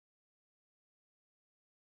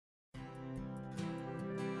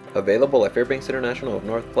Available at Fairbanks International of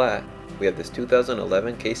North Platte, we have this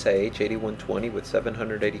 2011 Case IH 8120 with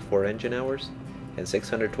 784 engine hours and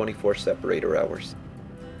 624 separator hours.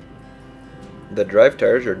 The drive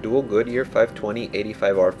tires are dual Goodyear 520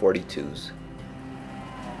 85R42s.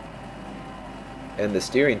 And the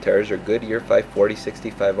steering tires are Goodyear 540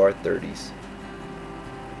 65R30s.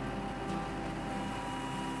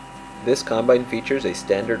 This combine features a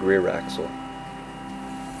standard rear axle.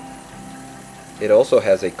 It also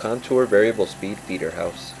has a contour variable speed feeder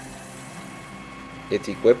house. It's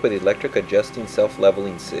equipped with electric adjusting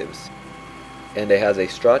self-leveling sieves. And it has a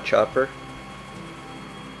straw chopper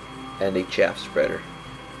and a chaff spreader.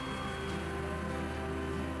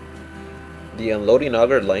 The unloading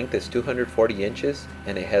auger length is 240 inches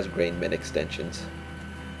and it has grain bin extensions.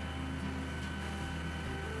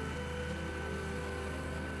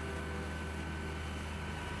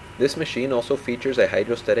 This machine also features a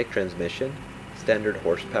hydrostatic transmission, standard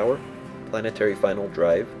horsepower, planetary final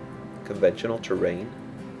drive, conventional terrain,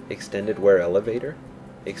 extended wear elevator,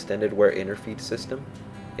 extended wear interfeed system,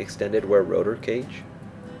 extended wear rotor cage,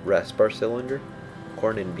 Rasp bar cylinder,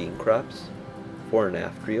 corn and bean crops, fore and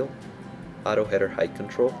aft reel, auto header height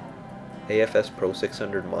control, AFS Pro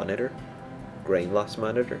 600 monitor, grain loss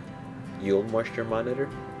monitor, yield moisture monitor,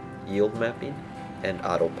 yield mapping, and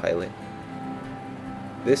Autopilot.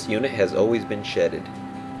 This unit has always been shedded.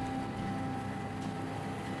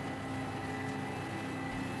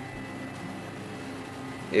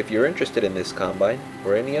 If you're interested in this combine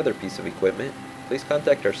or any other piece of equipment, please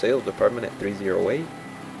contact our sales department at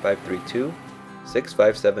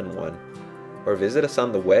 308-532-6571 or visit us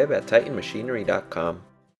on the web at titanmachinery.com.